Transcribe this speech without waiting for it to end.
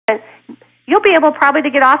you'll be able probably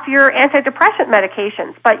to get off your antidepressant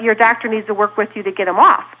medications, but your doctor needs to work with you to get them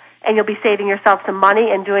off. And you'll be saving yourself some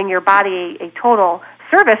money and doing your body a total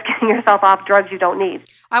service, getting yourself off drugs you don't need.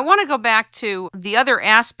 I want to go back to the other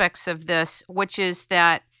aspects of this, which is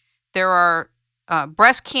that there are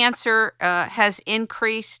breast cancer has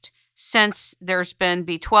increased since there's been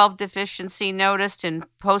B12 deficiency noticed in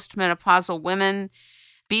postmenopausal women.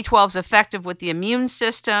 B12 is effective with the immune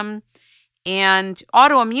system, and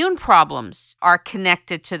autoimmune problems are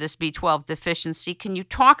connected to this B12 deficiency. Can you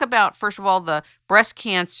talk about, first of all, the breast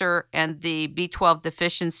cancer and the B12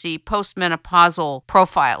 deficiency postmenopausal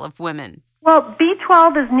profile of women? Well,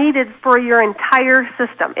 B12 is needed for your entire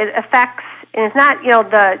system. It affects, and it's not,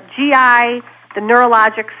 the GI, the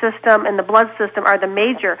neurologic system, and the blood system are the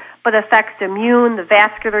major, but it affects the immune, the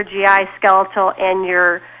vascular, GI, skeletal, and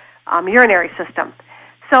your urinary system.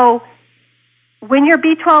 So when you're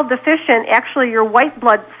B12 deficient, actually your white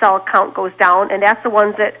blood cell count goes down, and that's the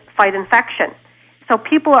ones that fight infection. So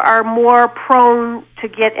people are more prone to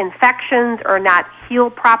get infections or not heal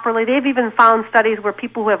properly. They've even found studies where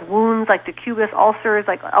people who have wounds, like decubitus ulcers,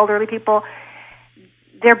 like elderly people,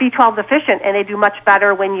 they're B12 deficient, and they do much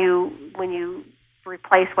better when you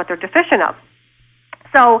replace what they're deficient of.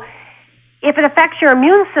 So if it affects your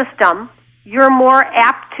immune system, you're more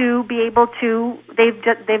apt to be able to,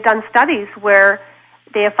 they've done studies where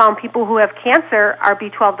they have found people who have cancer are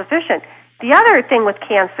B12 deficient. The other thing with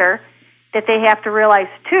cancer that they have to realize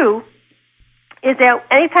too is that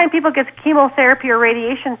anytime people get chemotherapy or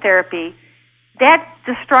radiation therapy, that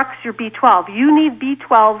destructs your B12. You need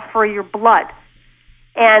B12 for your blood.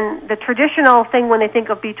 And the traditional thing when they think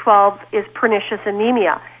of B12 is pernicious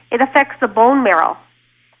anemia. It affects the bone marrow.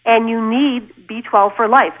 And you need B12 for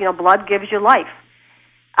life. Blood gives you life.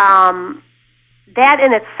 That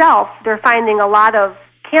in itself, they're finding a lot of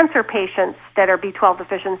cancer patients that are B12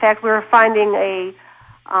 deficient. In fact, we're finding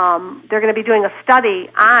they're going to be doing a study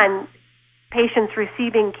on patients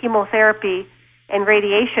receiving chemotherapy and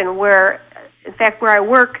radiation where, in fact, where I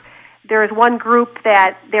work, there is one group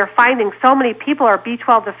that they're finding so many people are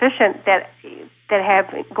B12 deficient that have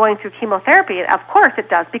going through chemotherapy. Of course it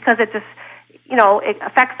does, because it just, it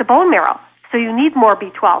affects the bone marrow. So you need more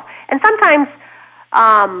B12. And sometimes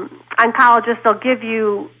oncologists,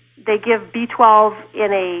 they give B12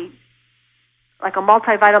 in a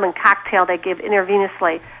multivitamin cocktail they give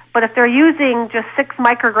intravenously. But if they're using just 6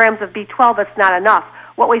 micrograms of B12, it's not enough.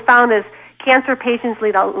 What we found is cancer patients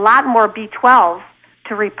need a lot more B12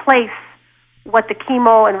 to replace what the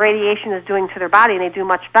chemo and radiation is doing to their body, and they do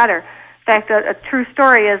much better. In fact, a true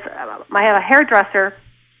story is I have a hairdresser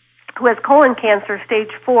who has colon cancer,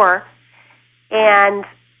 stage 4, and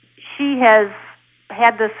she has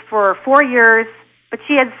had this for 4 years, but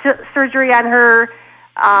she had surgery on her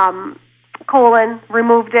colon,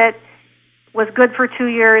 removed it, was good for 2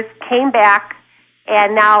 years, came back,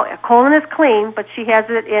 and now colon is clean, but she has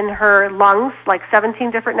it in her lungs, like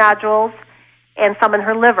 17 different nodules, and some in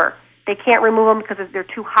her liver. They can't remove them because they're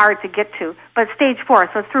too hard to get to. But it's stage 4,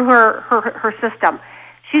 so it's through her system.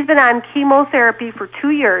 She's been on chemotherapy for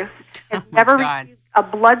 2 years, has never received a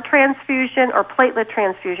blood transfusion or platelet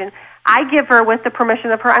transfusion. I give her, with the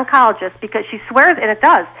permission of her oncologist, because she swears, and it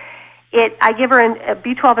does, I give her a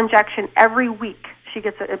B12 injection every week. She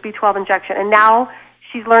gets a B12 injection, and now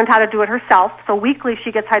she's learned how to do it herself. So weekly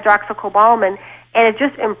she gets hydroxycobalamin, and it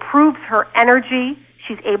just improves her energy.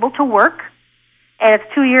 She's able to work, and it's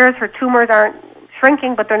 2 years. Her tumors aren't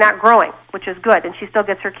shrinking, but they're not growing, which is good, and she still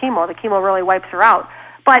gets her chemo. The chemo really wipes her out.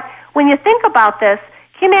 But when you think about this,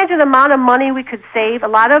 can you imagine the amount of money we could save? A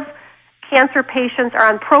lot of cancer patients are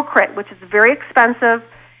on Procrit, which is very expensive.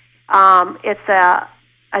 It's a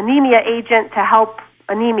anemia agent to help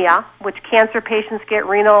anemia, which cancer patients get,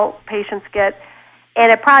 renal patients get,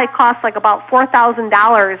 and it probably costs like about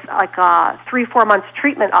 $4,000, like 3-4 months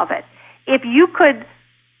treatment of it. If you could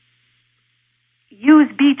use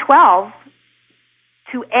B12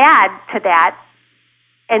 to add to that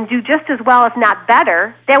and do just as well, if not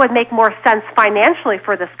better, that would make more sense financially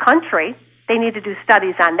for this country. They need to do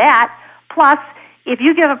studies on that. Plus, if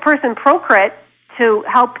you give a person Procrit to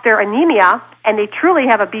help their anemia, and they truly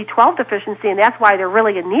have a B12 deficiency, and that's why they're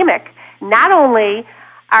really anemic, not only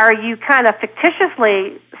are you kind of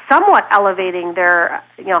fictitiously somewhat elevating their,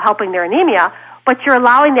 helping their anemia, but you're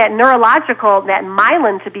allowing that neurological, that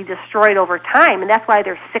myelin to be destroyed over time, and that's why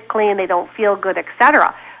they're sickly and they don't feel good,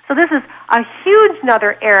 etc. So this is a huge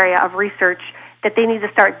another area of research that they need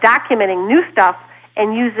to start documenting new stuff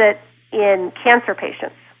and use it in cancer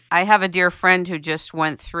patients. I have a dear friend who just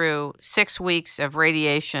went through 6 weeks of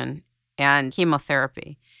radiation and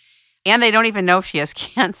chemotherapy, and they don't even know if she has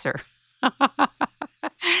cancer.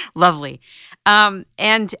 Lovely.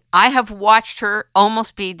 And I have watched her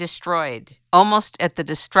almost be destroyed, almost at the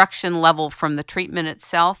destruction level from the treatment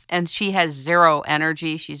itself. And she has zero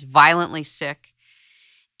energy. She's violently sick.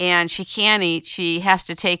 And she can't eat. She has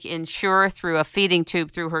to take Ensure through a feeding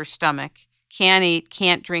tube through her stomach. Can't eat,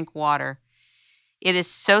 can't drink water. It is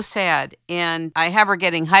so sad. And I have her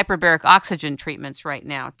getting hyperbaric oxygen treatments right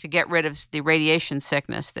now to get rid of the radiation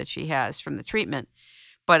sickness that she has from the treatment.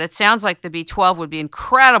 But it sounds like the B12 would be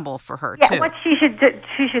incredible for her, too. Yeah, what she should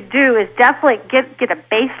do is definitely get a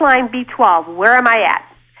baseline B12. Where am I at?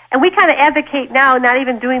 And we kind of advocate now not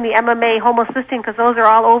even doing the MMA homocysteine because those are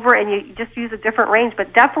all over and you just use a different range,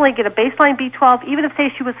 but definitely get a baseline B12, even if,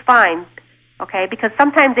 say, she was fine, okay? Because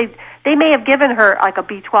sometimes they may have given her like a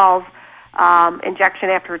B12 injection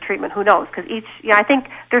after a treatment. Who knows? Because I think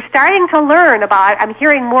they're starting to learn about. I'm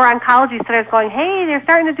hearing more oncology centers going, hey, they're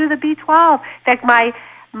starting to do the B12. In fact,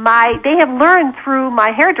 they have learned through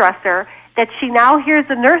my hairdresser that she now hears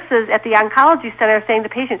the nurses at the oncology center saying to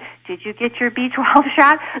the patient, did you get your B12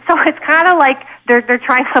 shot? So it's kind of like they're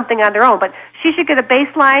trying something on their own. But she should get a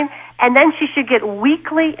baseline, and then she should get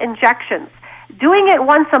weekly injections. Doing it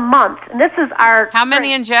once a month, and this is our... How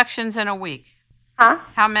many injections in a week? Huh?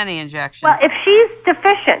 How many injections? Well, if she's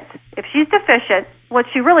deficient, what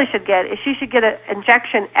she really should get is she should get an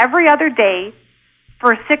injection every other day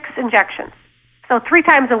for 6 injections. So 3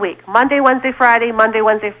 times a week, Monday, Wednesday, Friday, Monday,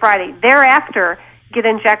 Wednesday, Friday. Thereafter, get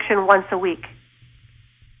injection once a week.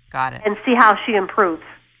 Got it. And see how she improves.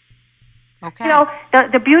 Okay. You know,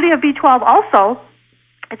 the beauty of B12 also,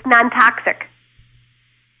 it's non-toxic.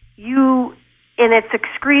 And it's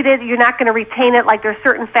excreted. You're not going to retain it. Like there's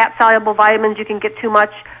certain fat-soluble vitamins you can get too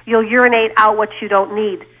much. You'll urinate out what you don't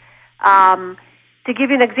need. To give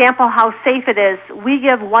you an example how safe it is, we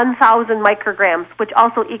give 1,000 micrograms, which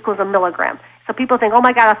also equals a milligram. So people think, oh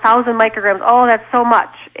my God, 1,000 micrograms, oh, that's so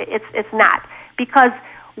much. It's not. Because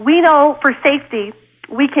we know for safety,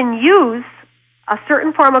 we can use a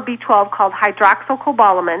certain form of B12 called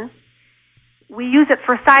hydroxycobalamin. We use it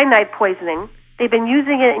for cyanide poisoning. They've been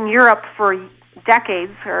using it in Europe for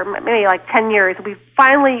decades, or maybe like 10 years. We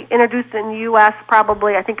finally introduced it in the U.S.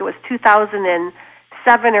 probably, I think it was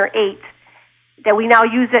 2007 or 8, that we now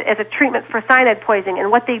use it as a treatment for cyanide poisoning. And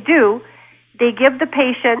what they do, they give the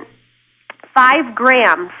patient 5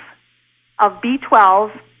 grams of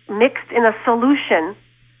B12 mixed in a solution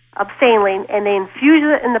of saline, and they infuse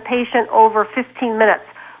it in the patient over 15 minutes.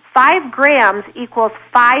 5 grams equals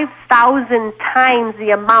 5,000 times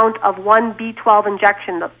the amount of one B12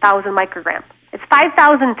 injection, the 1,000 micrograms. It's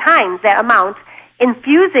 5,000 times that amount,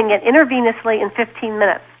 infusing it intravenously in 15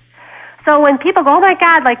 minutes. So when people go, oh my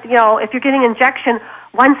God, like, you know, if you're getting injection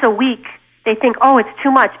once a week, they think, oh, it's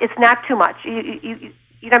too much. It's not too much. You know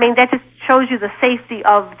what I mean? That just shows you the safety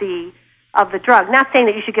of the drug. Not saying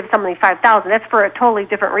that you should give somebody 5,000. That's for a totally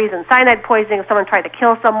different reason. Cyanide poisoning, if someone tried to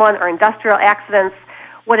kill someone, or industrial accidents,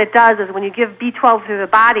 what it does is when you give B12 through the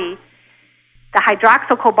body, the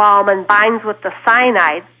hydroxycobalamin binds with the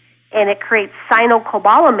cyanide, and it creates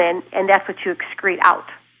cyanocobalamin, and that's what you excrete out.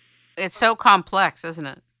 It's so complex, isn't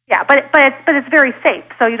it? Yeah, but it's very safe,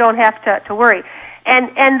 so you don't have to worry.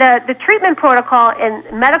 And the treatment protocol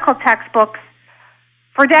in medical textbooks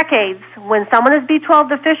for decades, when someone is B12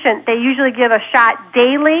 deficient, they usually give a shot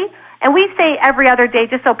daily. And we say every other day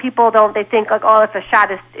just so people they think like, oh, if a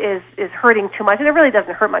shot is hurting too much. And it really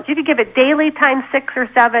doesn't hurt much. You could give it daily times 6 or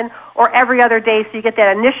 7 or every other day so you get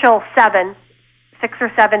that initial 6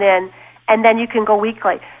 or 7 in, and then you can go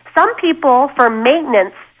weekly. Some people, for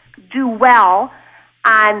maintenance, do well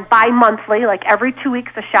on bi-monthly, like every 2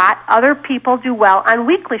 weeks a shot. Other people do well on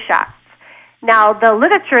weekly shots. Now, the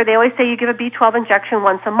literature, they always say you give a B12 injection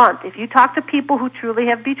once a month. If you talk to people who truly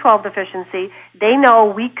have B12 deficiency, they know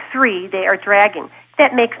week 3 they are dragging.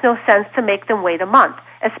 That makes no sense to make them wait a month,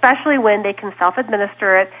 especially when they can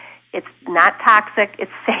self-administer it. It's not toxic.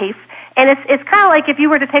 It's safe. And it's kind of like if you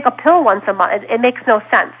were to take a pill once a month. It makes no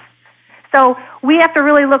sense. So we have to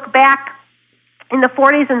really look back in the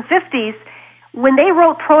 40s and 50s when they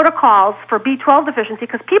wrote protocols for B12 deficiency,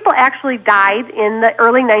 because people actually died in the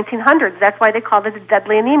early 1900s. That's why they called it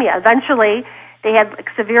deadly anemia. Eventually, they had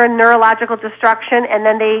severe neurological destruction, and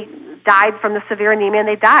then they died from the severe anemia, and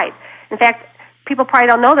they died. In fact, people probably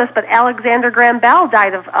don't know this, but Alexander Graham Bell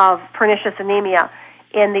died of pernicious anemia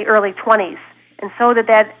in the early 20s. And so did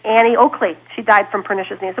that Annie Oakley. She died from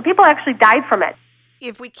pernicious anemia. So people actually died from it.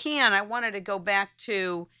 If we can, I wanted to go back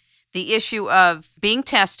to the issue of being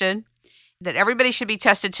tested, that everybody should be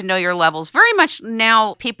tested to know your levels. Very much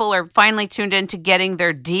now people are finally tuned into getting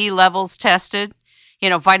their D levels tested.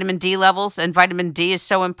 vitamin D levels, and vitamin D is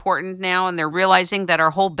so important now, and they're realizing that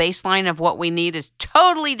our whole baseline of what we need is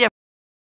totally different